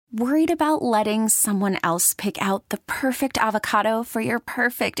Worried about letting someone else pick out the perfect avocado for your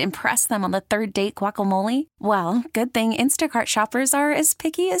perfect impress them on the third date guacamole? Well, good thing Instacart shoppers are as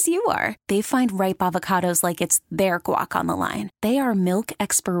picky as you are. They find ripe avocados like it's their guac on the line. They are milk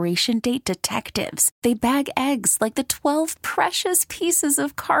expiration date detectives. They bag eggs like the 12 precious pieces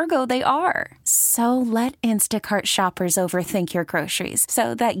of cargo they are. So let Instacart shoppers overthink your groceries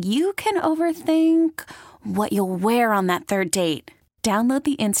so that you can overthink what you'll wear on that third date. Download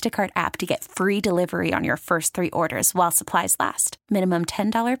the Instacart app to get free delivery on your first 3 orders while supplies last. Minimum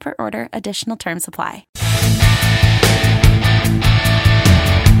 $10 per order. Additional terms apply.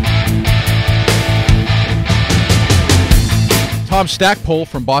 Tom Stackpole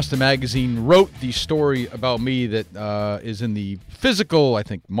from Boston Magazine wrote the story about me that is in the physical, I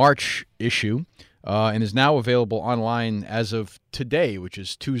think, March issue, and is now available online as of today, which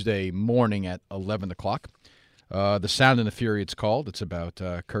is Tuesday morning at 11 o'clock. The Sound and the Fury, it's called. It's about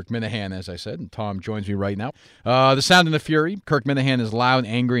Kirk Minihane, as I said, and Tom joins me right now. The Sound and the Fury. Kirk Minihane is loud,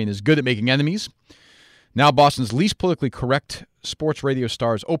 angry, and is good at making enemies. Now Boston's least politically correct sports radio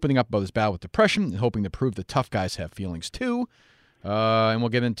star is opening up about his battle with depression and hoping to prove that tough guys have feelings too. And we'll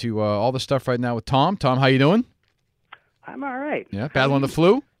get into all the stuff right now with Tom. Tom, how you doing? I'm all right. Yeah, battling the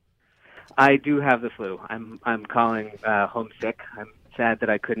flu? I do have the flu. I'm calling homesick. I'm sad that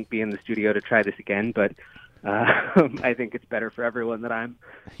I couldn't be in the studio to try this again, but I think it's better for everyone that I'm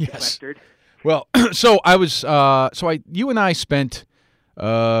sequestered. Well, you and I spent,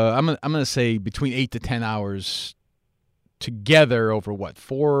 I'm gonna say between 8 to 10 hours together over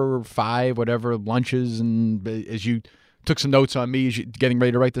 4 or 5, whatever, lunches, and as you took some notes on me as you getting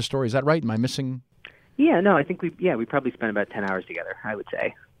ready to write this story. Is that right? Am I missing? Yeah, no, I think we probably spent about 10 hours together, I would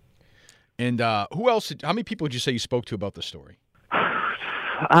say. And who else? How many people did you say you spoke to about the story?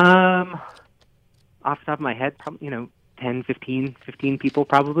 Off the top of my head, probably, 10, 15 people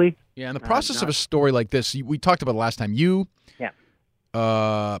probably. Yeah, in the process of a story like this, we talked about it last time. You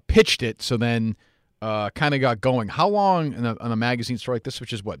pitched it, so then kind of got going. How long on a magazine story like this,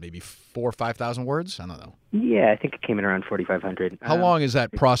 which is maybe 4,000 or 5,000 words? I don't know. Yeah, I think it came in around 4,500. How long is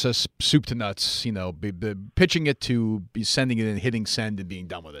that process, soup to nuts, pitching it to be sending it and hitting send and being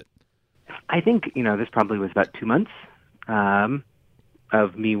done with it? I think, this probably was about 2 months.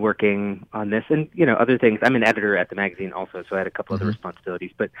 Of me working on this and, other things. I'm an editor at the magazine also, so I had a couple other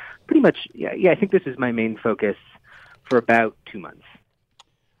responsibilities. But pretty much, I think this is my main focus for about 2 months.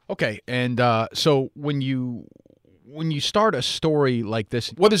 Okay, and so when you start a story like this,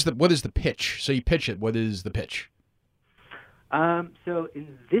 what is the pitch? So you pitch it. What is the pitch? So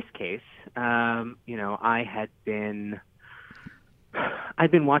in this case, I'd been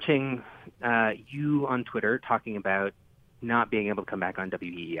watching you on Twitter talking about not being able to come back on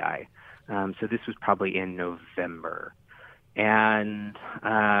WEEI. So this was probably in November. And,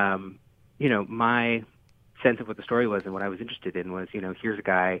 my sense of what the story was and what I was interested in was, here's a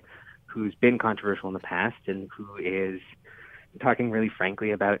guy who's been controversial in the past and who is talking really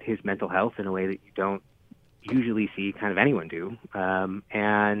frankly about his mental health in a way that you don't usually see kind of anyone do.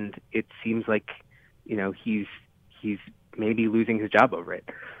 And it seems like, he's maybe losing his job over it.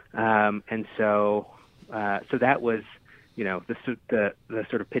 And so that was, the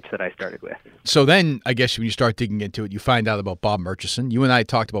sort of pitch that I started with. So then, I guess when you start digging into it, you find out about Bob Murchison. You and I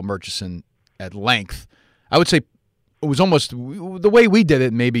talked about Murchison at length. I would say it was almost the way we did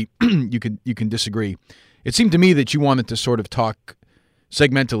it. Maybe you can disagree. It seemed to me that you wanted to sort of talk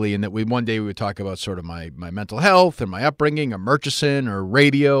segmentally, and that one day we would talk about sort of my mental health and my upbringing, or Murchison, or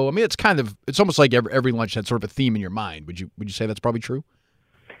radio. I mean, it's almost like every lunch had sort of a theme in your mind. Would you say that's probably true?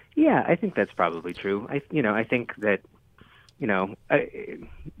 Yeah, I think that's probably true. I think that.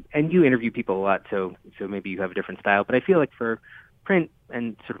 And you interview people a lot, so maybe you have a different style. But I feel like for print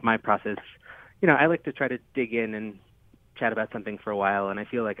and sort of my process, I like to try to dig in and chat about something for a while, and I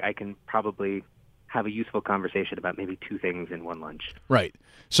feel like I can probably have a useful conversation about maybe 2 things in one lunch. Right.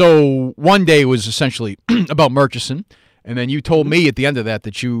 So one day was essentially about Murchison, and then you told me at the end of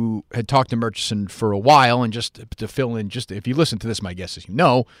that you had talked to Murchison for a while, and just to fill in, just if you listen to this, my guess is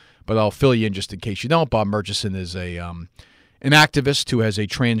but I'll fill you in just in case you don't. Bob Murchison is an activist who has a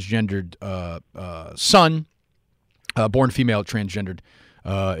transgendered son, born female, transgendered,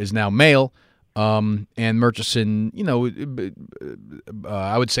 is now male. And Murchison,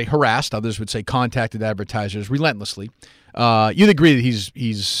 I would say harassed, others would say contacted advertisers relentlessly. You'd agree that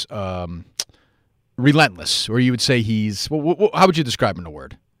he's relentless, or you would say he's, how would you describe him in a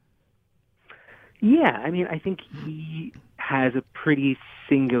word? Yeah, I mean, I think he has a pretty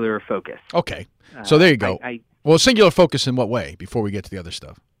singular focus. Okay, so there you go. Well, singular focus in what way, before we get to the other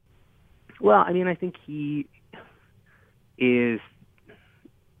stuff? Well, I mean, I think he is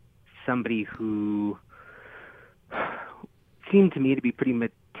somebody who seemed to me to be pretty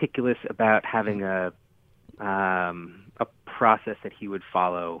meticulous about having a process that he would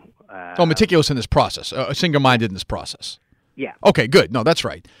follow. Meticulous in this process, single-minded in this process. Yeah. Okay, good. No, that's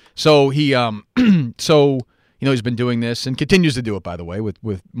right. So he, he's been doing this and continues to do it, by the way,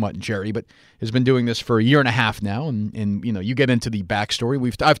 with Mutt and Jerry, but has been doing this for a year and a half now. And you get into the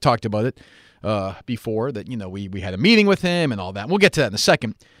backstory. I've talked about it before that, we had a meeting with him and all that. We'll get to that in a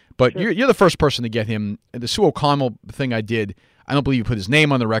second. But sure. You're the first person to get him. The Sue O'Connell thing I did, I don't believe you put his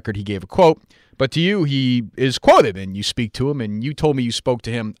name on the record. He gave a quote. But to you, he is quoted, and you speak to him, and you told me you spoke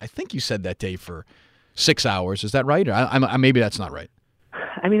to him, I think you said that day for 6 hours. Is that right? Or maybe that's not right.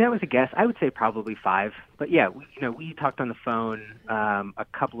 I mean, that was a guess. I would say probably 5. But yeah, we talked on the phone a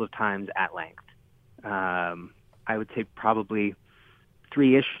couple of times at length. I would say probably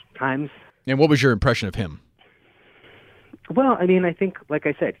 3-ish times. And what was your impression of him? Well, I mean, I think, like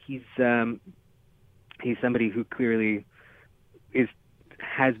I said, he's somebody who clearly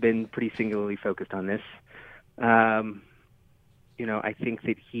has been pretty singularly focused on this. I think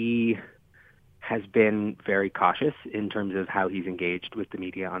that he has been very cautious in terms of how he's engaged with the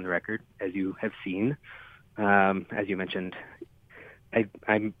media on the record, as you have seen. As you mentioned, I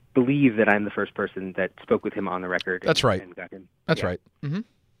believe that I'm the first person that spoke with him on the record. That's right. And got him. That's right. Mm-hmm.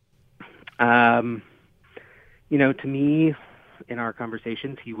 To me, in our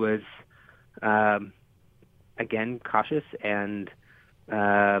conversations, he was, again, cautious and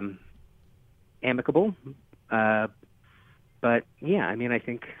amicable. But yeah, I mean, I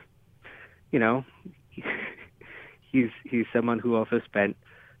think, he's someone who also spent,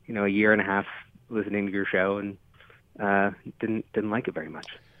 a year and a half listening to your show and didn't like it very much.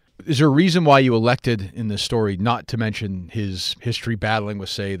 Is there a reason why you elected in this story not to mention his history battling with,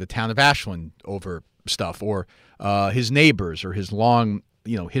 say, the town of Ashland over stuff, or his neighbors, or his long,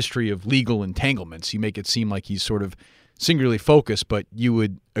 history of legal entanglements? You make it seem like he's sort of singularly focused, but you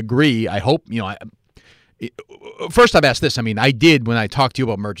would agree, I hope, first I've asked this. I mean, I did, when I talked to you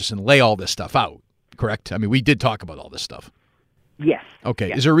about Murchison, lay all this stuff out, correct? I mean, we did talk about all this stuff. Yes. Okay.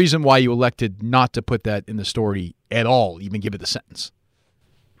 Yes. Is there a reason why you elected not to put that in the story at all, even give it the sentence?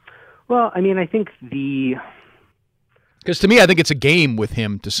 Well, I mean, I think because to me, I think it's a game with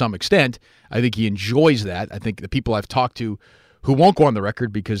him to some extent. I think he enjoys that. I think the people I've talked to who won't go on the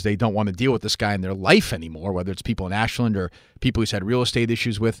record because they don't want to deal with this guy in their life anymore, whether it's people in Ashland or people he's had real estate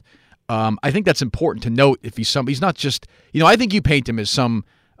issues with, I think that's important to note. If he's not just, I think you paint him as some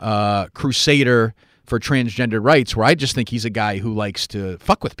crusader for transgender rights, where I just think he's a guy who likes to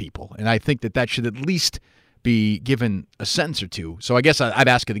fuck with people. And I think that should at least be given a sentence or two. So I guess I'd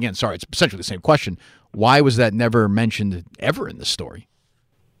ask it again. Sorry, it's essentially the same question. Why was that never mentioned ever in the story?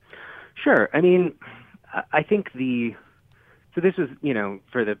 Sure. I mean, I think so this was,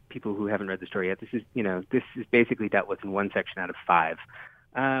 for the people who haven't read the story yet, this is basically dealt with in one section out of 5.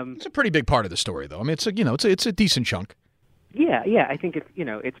 It's a pretty big part of the story, though. I mean, it's a decent chunk. Yeah. I think it's,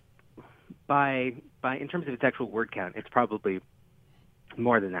 it's by in terms of its actual word count, it's probably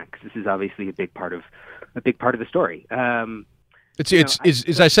more than that, because this is obviously a big part of the story.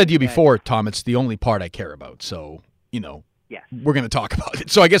 As I said to you before, Tom, it's the only part I care about. So, yes, we're going to talk about it.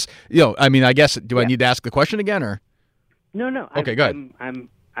 So I guess, I need to ask the question again, or? No. Okay, go ahead.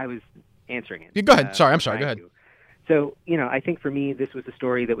 I was answering it. Yeah, go ahead. Sorry, I'm sorry. Go ahead. So, I think for me, this was a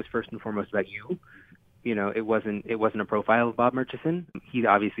story that was first and foremost about you. It wasn't a profile of Bob Murchison. He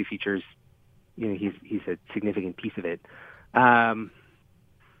obviously features, he's a significant piece of it.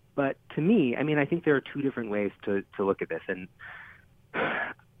 But to me, I mean, I think there are 2 different ways to look at this. And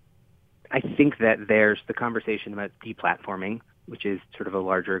I think that there's the conversation about deplatforming, which is sort of a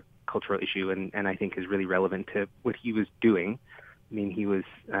larger cultural issue, and I think is really relevant to what he was doing. I mean, he was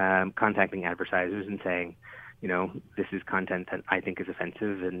contacting advertisers and saying, this is content that I think is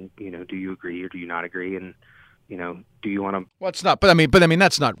offensive, and, do you agree or do you not agree? And, do you want to? Well, it's not. But I mean,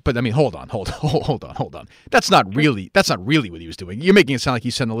 that's not. But I mean, hold on. That's not really what he was doing. You're making it sound like he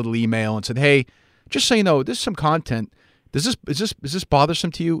sent a little email and said, "Hey, just so you know, this is some content. Is this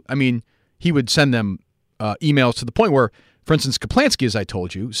bothersome to you?" I mean, he would send them emails to the point where, for instance, Kaplansky, as I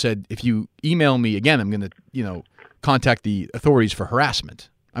told you, said, "If you email me again, I'm going to, contact the authorities for harassment."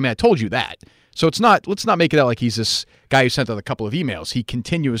 I mean, I told you that. So it's not. Let's not make it out like he's this guy who sent out a couple of emails. He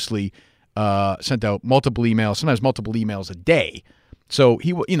continuously sent out multiple emails, sometimes multiple emails a day. So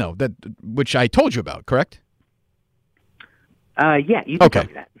he, that, which I told you about, correct? Yeah, you did tell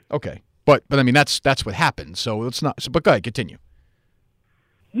me that. Okay, but I mean that's what happened. So let's not. But go ahead, continue.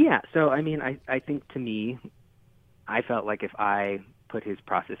 Yeah. So I mean, I think to me, I felt like if I put his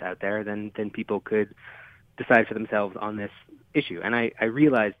process out there, then people could decide for themselves on this issue. And I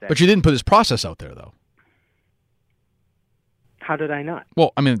realized that. But you didn't put his process out there, though. How did I not?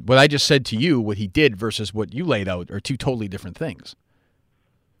 Well, I mean, what I just said to you, what he did versus what you laid out are two totally different things.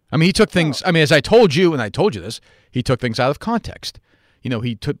 I mean, he took things, I mean, as I told you, and I told you this, he took things out of context. You know,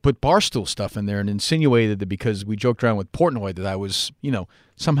 he put Barstool stuff in there and insinuated that because we joked around with Portnoy that I was, you know,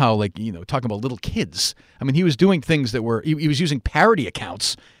 somehow like, you know, talking about little kids. I mean, he was doing things that were, he was using parody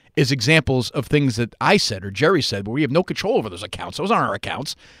accounts as examples of things that I said or Jerry said, but we have no control over those accounts. Those aren't our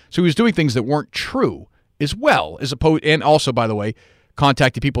accounts. So he was doing things that weren't true as well, as opposed, and also, by the way,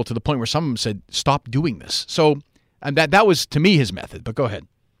 contacted people to the point where some of them said, stop doing this. So, and that was, to me, his method, but go ahead.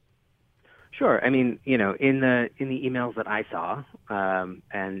 Sure. I mean, you know, in the emails that I saw,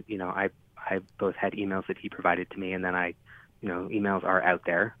 and, you know, I both had emails that he provided to me, and then you know, emails are out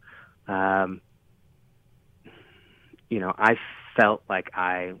there. You know, I felt like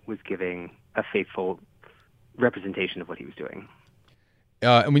I was giving a faithful representation of what he was doing.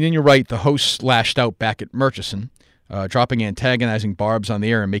 And when you're right, the host lashed out back at Murchison, dropping antagonizing barbs on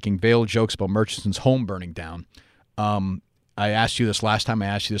the air and making veiled jokes about Murchison's home burning down. I asked you this last time. I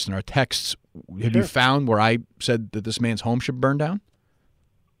asked you this in our texts. Have you found where I said that this man's home should burn down?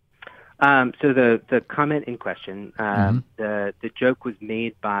 So the comment in question, the joke was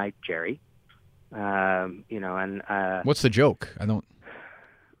made by Jerry. You know, and what's the joke? I don't.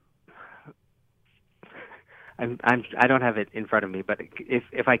 I don't have it in front of me, but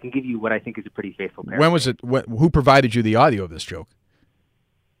if I can give you what I think is a pretty faithful paraphrase. When was it? Who provided you the audio of this joke?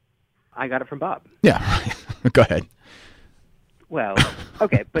 I got it from Bob. Yeah, go ahead. Well,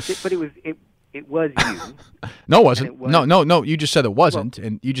 okay, but it was you. No, it wasn't. No. You just said it wasn't,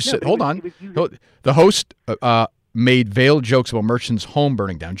 and you just said, hold on. The host made veiled jokes about Murchison's home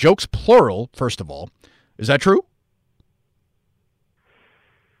burning down. Jokes plural, first of all. Is that true?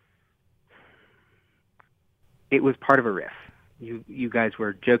 It was part of a riff. You guys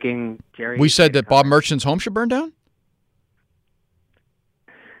were joking, Jerry. We said that Bob Murchison's home should burn down?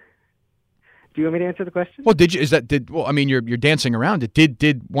 Do you want me to answer the question? Well, well, I mean, you're dancing around it.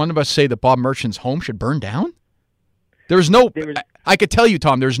 Did one of us say that Bob Murchison's home should burn down? I could tell you,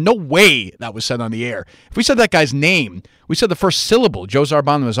 Tom, there's no way that was said on the air. If we said that guy's name, we said the first syllable, Joe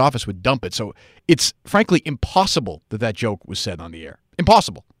Zarbano in his office would dump it. So it's frankly impossible that joke was said on the air.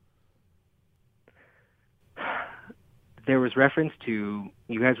 Impossible. There was reference to,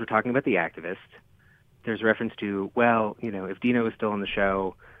 you guys were talking about the activist. There's reference to, well, you know, if Dino was still on the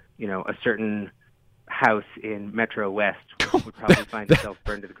show, you know, a certain house in Metro West would probably find itself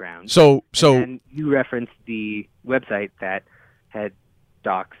burned to the ground. And you referenced the website that had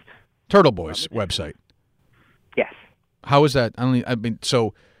doxed Turtle Boy's website. Yes. How is that?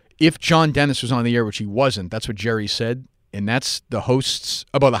 So if John Dennis was on the air, which he wasn't, that's what Jerry said, and that's the hosts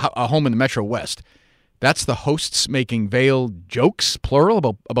about a home in the Metro West. That's the hosts making veiled jokes,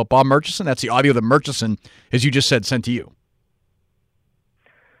 plural, about Bob Murchison. That's the audio that Murchison, as you just said, sent to you.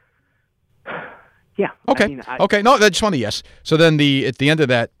 Yeah. Okay. I mean, okay. No, I just want a yes. So then at the end of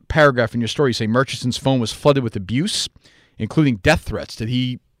that paragraph in your story, you say Murchison's phone was flooded with abuse, including death threats. Did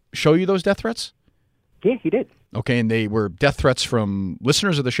he show you those death threats? Yeah, he did. Okay, and they were death threats from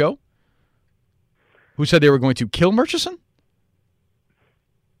listeners of the show who said they were going to kill Murchison?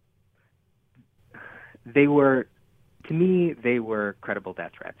 They were, to me, they were credible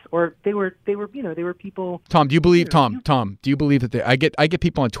death threats, or they were, you know, they were people. Tom, do you believe? Tom, do you believe that I get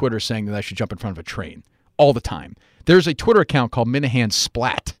people on Twitter saying that I should jump in front of a train all the time? There's a Twitter account called Minihane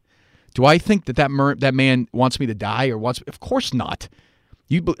Splat. Do I think that man wants me to die or wants? Of course not.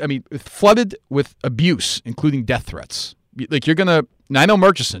 Flooded with abuse, including death threats. Like you're gonna. Now I know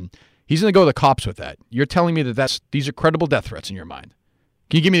Murchison. He's gonna go to the cops with that. You're telling me that these are credible death threats in your mind.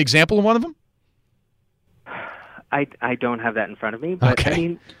 Can you give me an example of one of them? I don't have that in front of me, but okay. I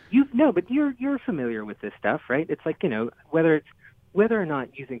mean, you're familiar with this stuff, right? It's like, you know, whether or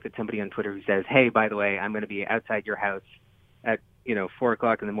not you think that somebody on Twitter who says, "Hey, by the way, I'm going to be outside your house at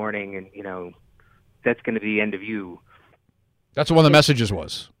 4:00 in the morning," and you know, that's going to be the end of you. That's what one of the messages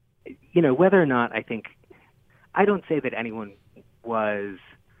was. You know, whether or not I don't say that anyone was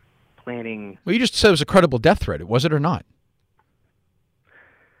planning. Well, you just said it was a credible death threat. Was it or not?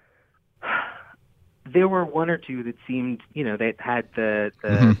 There were one or two that seemed, you know, that had the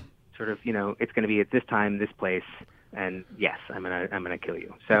sort of, you know, it's going to be at this time, this place, and yes, I'm gonna kill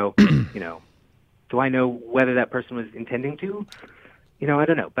you. So, you know, do I know whether that person was intending to? You know, I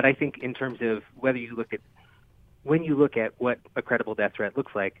don't know. But I think in terms of when you look at what a credible death threat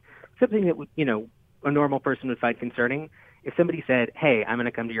looks like, something that, you know, a normal person would find concerning. If somebody said, "Hey, I'm going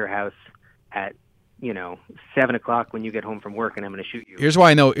to come to your house at 7 o'clock when you get home from work, and I'm going to shoot you. Here's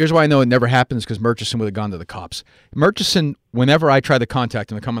why I know it never happens, because Murchison would have gone to the cops. Murchison, whenever I tried to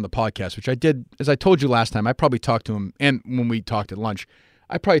contact him to come on the podcast, which I did, as I told you last time, I probably talked to him, and when we talked at lunch,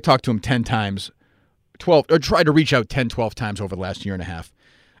 I probably talked to him 10 times, 12, or tried to reach out 10, 12 times over the last year and a half.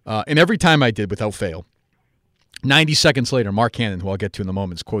 And every time I did, without fail, 90 seconds later, Mark Hannon, who I'll get to in a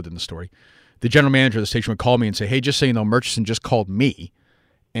moment, is quoted in the story, the general manager of the station would call me and say, hey, just so you know, Murchison just called me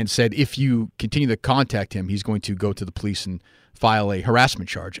and said if you continue to contact him, he's going to go to the police and file a harassment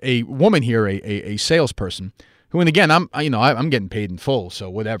charge. A woman here, a salesperson, who, and again, I'm getting paid in full, so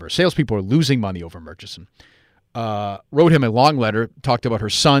whatever. Salespeople are losing money over Murchison. Wrote him a long letter, talked about her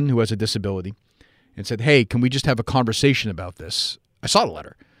son who has a disability, and said, hey, can we just have a conversation about this? I saw the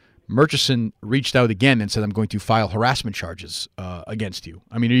letter. Murchison reached out again and said, I'm going to file harassment charges against you.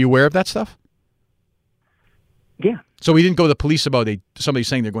 I mean, are you aware of that stuff? Yeah. So he didn't go to the police about somebody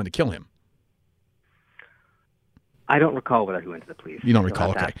saying they're going to kill him? I don't recall whether he went to the police. You don't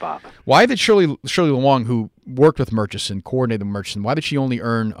recall, okay. Bob. Why did Shirley Luong, who worked with Murchison, coordinated with Murchison, why did she only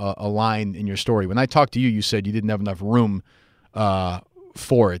earn a line in your story? When I talked to you, you said you didn't have enough room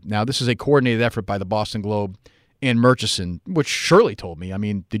for it. Now, this is a coordinated effort by the Boston Globe and Murchison, which Shirley told me. I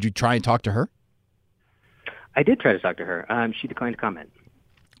mean, did you try and talk to her? I did try to talk to her. She declined to comment.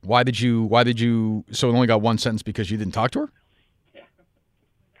 Why did you, so it only got one sentence because you didn't talk to her?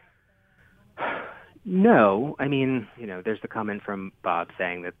 No. I mean, there's the comment from Bob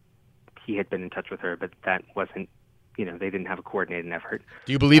saying that he had been in touch with her, but that wasn't, they didn't have a coordinated effort.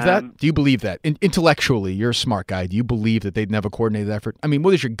 Do you believe that? Do you believe that? Intellectually, you're a smart guy. Do you believe that they didn't have a coordinated effort? I mean, what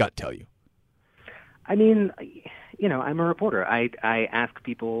does your gut tell you? I mean, I'm a reporter. I ask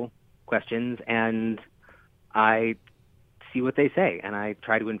people questions, and I see what they say, and I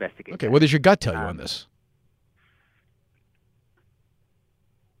try to investigate. Okay, what does your gut tell you on this?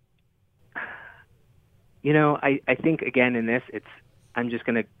 I think, again, in this, I'm just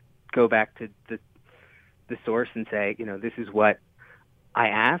going to go back to the source and say, this is what I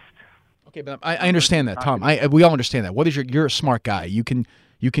asked. Okay, but I understand that, Tom. We all understand that. What is you're a smart guy. You can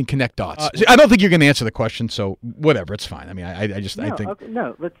connect dots. I don't think you're going to answer the question, so whatever, it's fine. I mean, I think... Okay,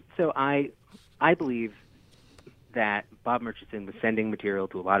 no, so I believe that Bob Murchison was sending material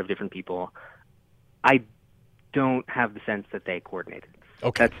to a lot of different people. I don't have the sense that they coordinated.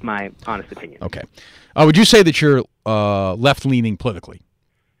 Okay. That's my honest opinion. Okay. Would you say that you're left-leaning politically?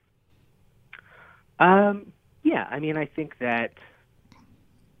 Yeah, I mean, I think that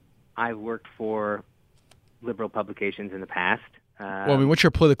I've worked for liberal publications in the past. Well, I mean, what's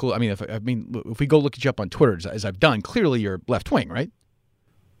your political... if we go look at you up on Twitter, as I've done, clearly you're left-wing, right?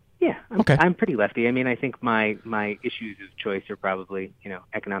 Yeah, I'm pretty lefty. I mean, I think my issues of choice are probably,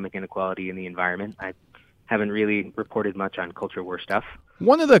 economic inequality and the environment. I haven't really reported much on culture war stuff.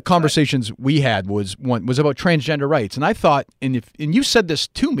 One of the conversations we had was about transgender rights, and I thought, and you said this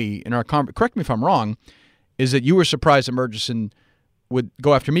to me in our correct me if I'm wrong, is that you were surprised that Murchison would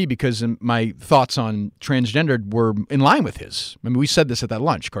go after me because my thoughts on transgendered were in line with his. I mean, we said this at that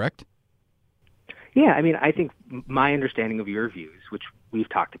lunch, correct? Yeah, I mean, I think my understanding of your views, which we've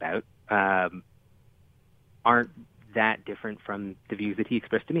talked about, aren't that different from the views that he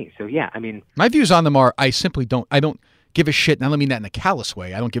expressed to me. So, yeah, I mean... My views on them are I don't give a shit, and I don't mean that in a callous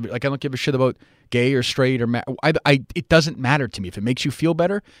way. I don't give a shit about gay or straight or... it doesn't matter to me. If it makes you feel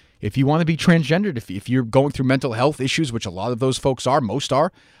better, if you want to be transgendered, if you're going through mental health issues, which a lot of those folks are, most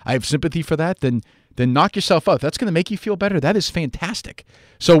are, I have sympathy for that, then knock yourself out. If that's going to make you feel better, that is fantastic.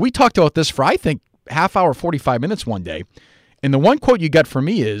 So we talked about this for, I think, half hour, 45 minutes one day. And the one quote you got from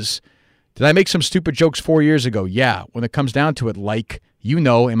me is, did I make some stupid jokes 4 years ago? Yeah. When it comes down to it,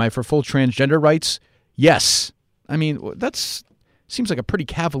 am I for full transgender rights? Yes. I mean, seems like a pretty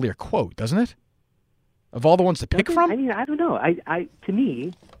cavalier quote, doesn't it? Of all the ones to pick from? I mean, I don't know. To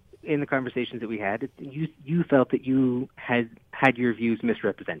me, in the conversations that we had, you felt that you had your views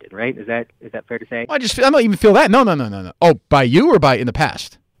misrepresented, right? Is that fair to say? I don't even feel that. No. Oh, by you or in the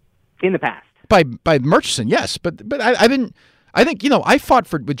past? In the past. By Murchison, yes, but I didn't. I think I fought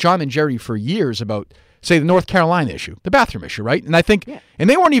with John and Jerry for years about, say, the North Carolina issue, the bathroom issue, right? And I think, and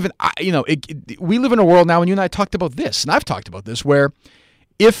they weren't even. We live in a world now, and you and I talked about this, and I've talked about this, where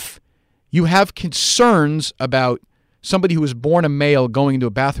if you have concerns about somebody who was born a male going into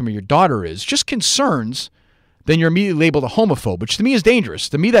a bathroom where your daughter is, just concerns, then you're immediately labeled a homophobe, which to me is dangerous.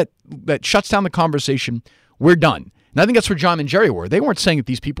 To me, that shuts down the conversation. We're done. And I think that's where John and Jerry were. They weren't saying that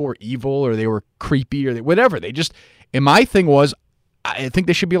these people were evil or they were creepy or whatever. And my thing was, I think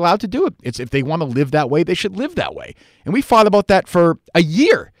they should be allowed to do it. It's if they want to live that way, they should live that way. And we fought about that for a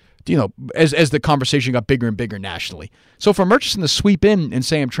year, as the conversation got bigger and bigger nationally. So for Murchison to sweep in and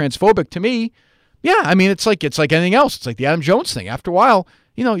say I'm transphobic, to me, Yeah, I mean, it's like anything else. It's like the Adam Jones thing. After a while,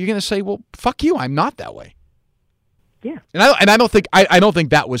 you're going to say, "Well, fuck you. I'm not that way." Yeah, and I don't think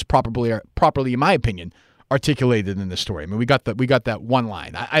that was properly, in my opinion, articulated in the story. I mean, we got that one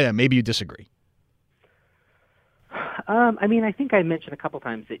line. I maybe you disagree. I mean, I think I mentioned a couple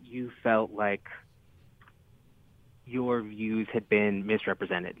times that you felt like your views had been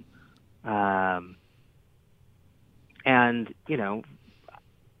misrepresented, and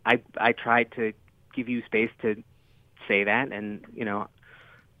I tried to give you space to say that, and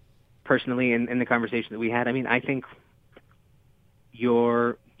personally, in the conversation that we had, I mean, I think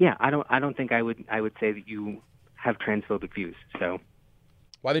I don't think I would say that you have transphobic views. So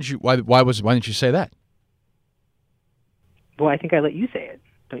why didn't you say that? Well, I think I let you say it.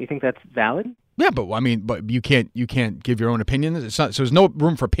 Don't you think that's valid? Yeah, but I mean, you can't give your own opinion. It's not, so there's no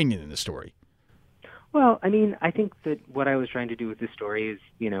room for opinion in this story. Well, I mean, I think that what I was trying to do with this story is,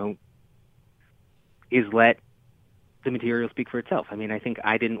 is let the material speak for itself. I mean, I think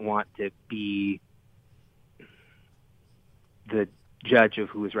I didn't want to be the judge of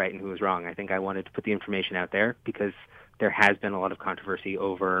who was right and who was wrong. I think I wanted to put the information out there because there has been a lot of controversy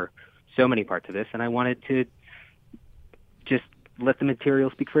over so many parts of this, and I wanted to just let the material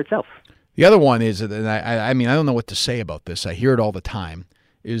speak for itself. The other one is, and I mean, I don't know what to say about this. I hear it all the time,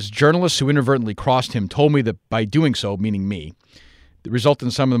 is journalists who inadvertently crossed him told me that by doing so, meaning me, it resulted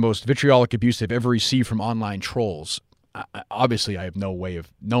in some of the most vitriolic abuse they've ever received from online trolls. Obviously, I have no way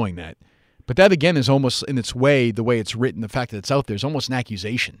of knowing that. But that, again, is almost, in its way, the way it's written, the fact that it's out there, is almost an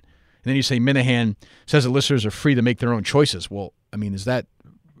accusation. And then you say Minihane says that listeners are free to make their own choices. Well, I mean, isn't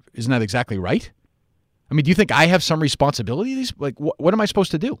that exactly right? I mean, do you think I have some responsibility? Like, what am I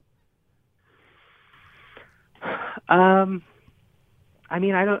supposed to do? I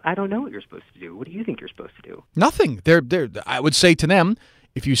mean, I don't know what you're supposed to do. What do you think you're supposed to do? Nothing. I would say to them,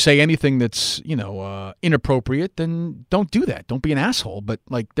 if you say anything that's inappropriate, then don't do that. Don't be an asshole. But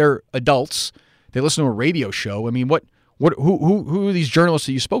like, they're adults. They listen to a radio show. I mean, who are these journalists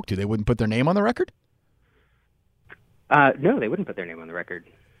that you spoke to? They wouldn't put their name on the record? No, they wouldn't put their name on the record.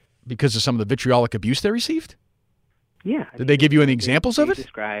 Because of some of the vitriolic abuse they received? Yeah. Did they give you any examples of it?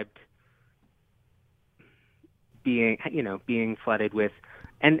 Described being flooded with,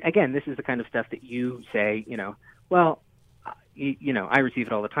 and again, this is the kind of stuff that you say, well, I receive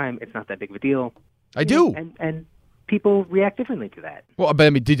it all the time. It's not that big of a deal. I do. And people react differently to that. Well, but I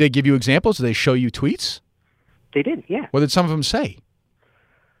mean, did they give you examples? Did they show you tweets? They did, yeah. What did some of them say?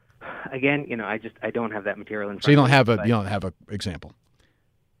 Again, I don't have that material in front of me. So you don't have an example.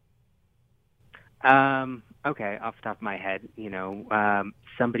 Okay, off the top of my head,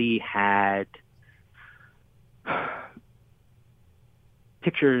 somebody had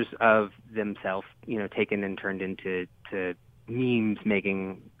pictures of themselves, taken and turned into memes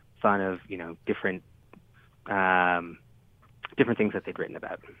making fun of, different things that they'd written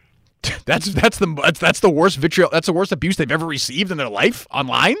about. That's the worst vitriol. That's the worst abuse they've ever received in their life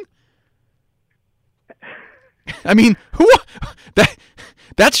online. I mean,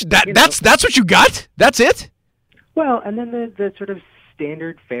 that's what you got? That's it? Well, and then the sort of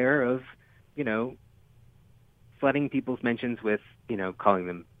standard fare of, flooding people's mentions with, calling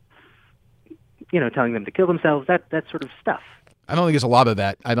them, telling them to kill themselves, that sort of stuff. I don't think there's a lot of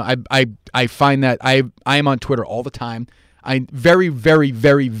that. I find that I am on Twitter all the time. I very, very,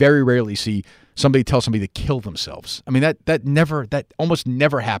 very, very rarely see somebody tell somebody to kill themselves. I mean, that almost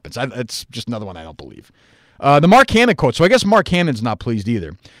never happens. That's just another one I don't believe. The Mark Hannon quote. So I guess Mark Hannon's not pleased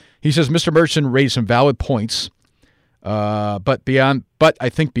either. He says Mr. Murchison raised some valid points, but I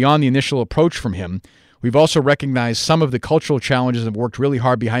think beyond the initial approach from him, we've also recognized some of the cultural challenges and worked really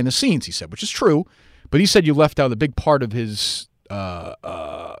hard behind the scenes. He said, which is true, but he said you left out a big part of his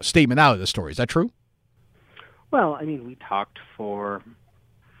statement out of the story. Is that true? Well, I mean, we talked for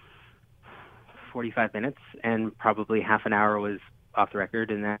 45 minutes, and probably half an hour was off the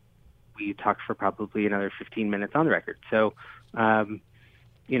record, and then we talked for probably another 15 minutes on the record. So, I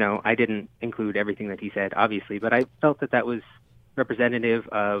didn't include everything that he said, obviously, but I felt that was representative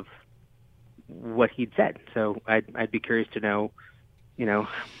of what he'd said. So I'd be curious to know,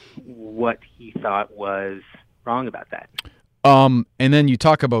 what he thought was wrong about that. And then you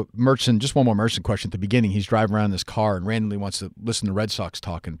talk about Murchison, just one more Murchison question at the beginning. He's driving around in his car and randomly wants to listen to Red Sox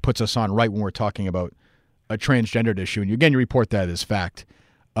talk and puts us on right when we're talking about a transgendered issue. And you report that as fact.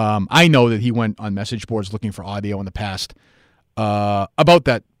 I know that he went on message boards looking for audio in the past about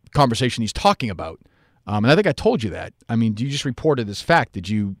that conversation he's talking about. And I think I told you that. I mean, do you just report it as fact? Did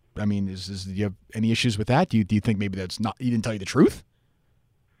you, do you have any issues with that? Do you think maybe he didn't tell you the truth?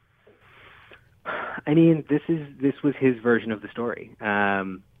 I mean, this was his version of the story.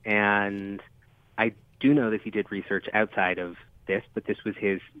 And I do know that he did research outside of this, but this was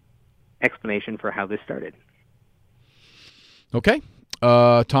his explanation for how this started. Okay.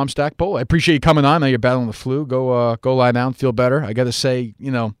 Tom Stackpole, I appreciate you coming on. Now you're battling the flu. Go lie down, feel better. I got to say,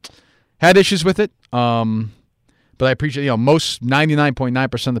 had issues with it. But I appreciate, most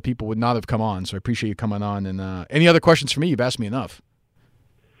 99.9% of the people would not have come on. So I appreciate you coming on. And any other questions for me? You've asked me enough.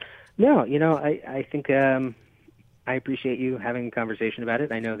 No, I think I appreciate you having a conversation about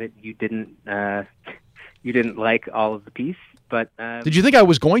it. I know that you didn't like all of the piece, but did you think I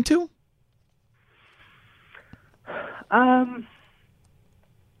was going to?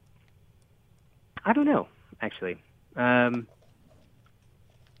 I don't know, actually. I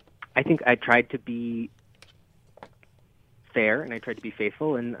think I tried to be fair and I tried to be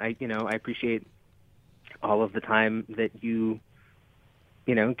faithful, and I appreciate all of the time that you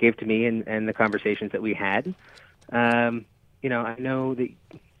gave to me and the conversations that we had. I know that.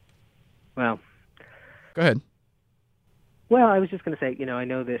 Well, go ahead. Well, I was just going to say, I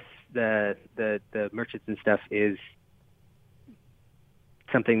know the merchants and stuff is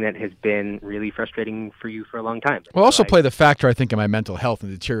something that has been really frustrating for you for a long time. Well, also play the factor, I think, in my mental health and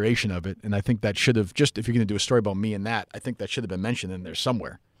the deterioration of it. And I think that should have, just if you're going to do a story about me and that, I think that should have been mentioned in there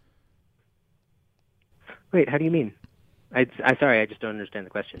somewhere. Wait, how do you mean? I'm sorry, I just don't understand the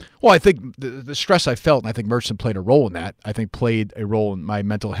question. Well, I think the stress I felt, and I think Merchant played a role in that. I think played a role in my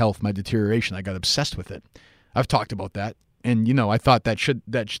mental health, my deterioration. I got obsessed with it. I've talked about that. And, I thought there should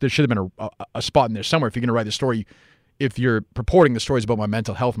have been a spot in there somewhere. If you're going to write a story, if you're purporting the stories about my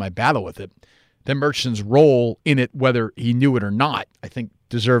mental health, my battle with it, then Merchant's role in it, whether he knew it or not, I think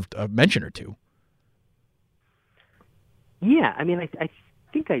deserved a mention or two. Yeah, I mean, I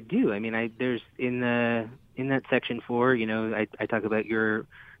think I do. I mean, there's in that section 4, I talk about your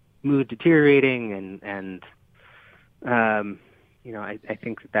mood deteriorating, and I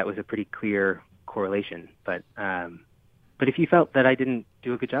think that was a pretty clear correlation. But if you felt that I didn't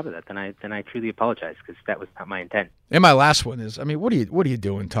do a good job of that, then I truly apologize, because that was not my intent. And my last one is, what are you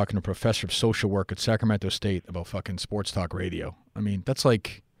doing talking to a professor of social work at Sacramento State about fucking sports talk radio? I mean, that's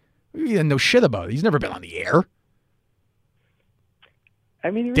like, you didn't know shit about it. He's never been on the air.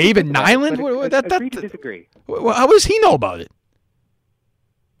 I mean, David Nyland? Agree to disagree. How does he know about it?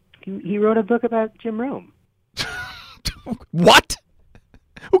 He wrote a book about Jim Rome. What?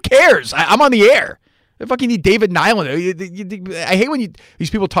 Who cares? I'm on the air. I fucking need David Nyland. I hate when these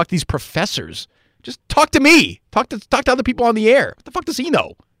people talk to these professors. Just talk to me. Talk to other people on the air. What the fuck does he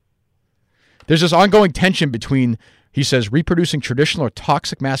know? There's this ongoing tension between, he says, reproducing traditional or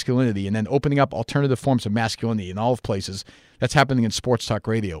toxic masculinity and then opening up alternative forms of masculinity in all of places. That's happening in sports talk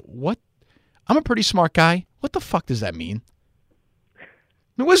radio. What? I'm a pretty smart guy. What the fuck does that mean?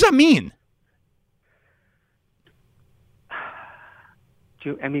 What does that mean?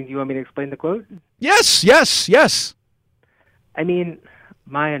 Do you want me to explain the quote? Yes. I mean,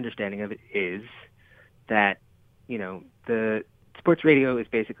 my understanding of it is that, the sports radio is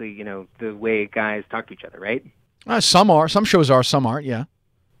basically, the way guys talk to each other, right? Some are. Some shows are. Some aren't, yeah.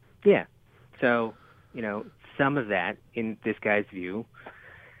 Yeah. So, some of that, in this guy's view,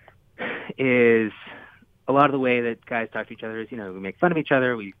 is a lot of the way that guys talk to each other is, we make fun of each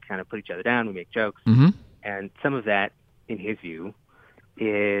other, we kind of put each other down, we make jokes. Mm-hmm. And some of that, in his view,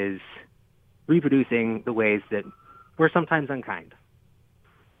 is reproducing the ways that we're sometimes unkind,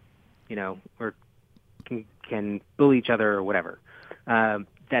 or can bully each other or whatever.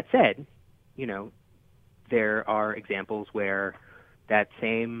 That said, there are examples where that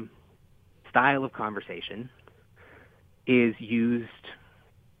same style of conversation is used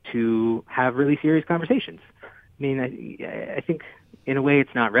to have really serious conversations. I mean, I think in a way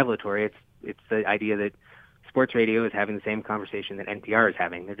it's not revelatory. It's the idea that sports radio is having the same conversation that NPR is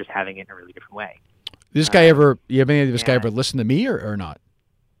having. They're just having it in a really different way. You have any idea if this guy ever listened to me or not?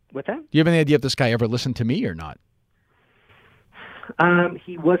 What's that? Do you have any idea if this guy ever listened to me or not?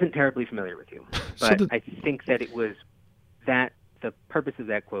 He wasn't terribly familiar with you, but I think that it was that the purpose of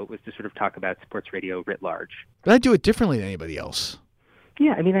that quote was to sort of talk about sports radio writ large. But I do it differently than anybody else.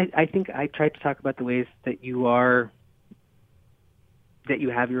 Yeah, I mean, I think I tried to talk about the ways that you have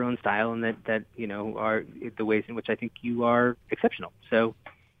your own style, and that are the ways in which I think you are exceptional. So,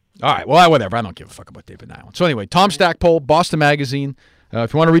 all right, well, whatever. I don't give a fuck about David Nyland. So anyway, Tom Stackpole, Boston Magazine.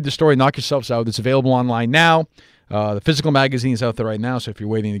 If you want to read the story, knock yourselves out. It's available online now. The physical magazine is out there right now, so if you're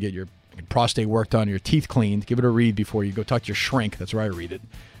waiting to get your prostate worked on, your teeth cleaned, give it a read before you go talk to your shrink. That's where I read it.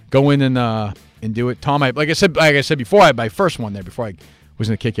 Go in and do it. Tom, like I said before, my first one there, before I was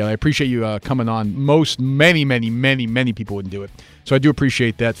going to kick you out, I appreciate you coming on. Many people wouldn't do it. So I do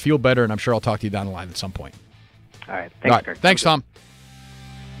appreciate that. Feel better, and I'm sure I'll talk to you down the line at some point. All right. Thanks, Kirk. Thanks, Tom.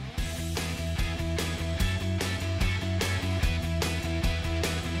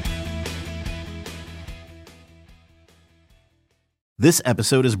 This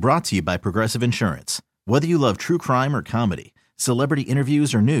episode is brought to you by Progressive Insurance. Whether you love true crime or comedy, celebrity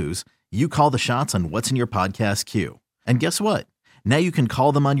interviews or news, you call the shots on what's in your podcast queue. And guess what? Now you can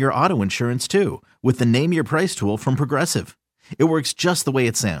call them on your auto insurance too with the Name Your Price tool from Progressive. It works just the way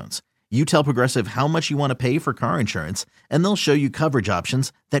it sounds. You tell Progressive how much you want to pay for car insurance, and they'll show you coverage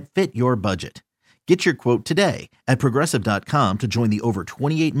options that fit your budget. Get your quote today at Progressive.com to join the over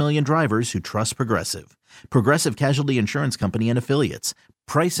 28 million drivers who trust Progressive. Progressive Casualty Insurance Company and Affiliates.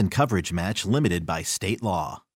 Price and coverage match limited by state law.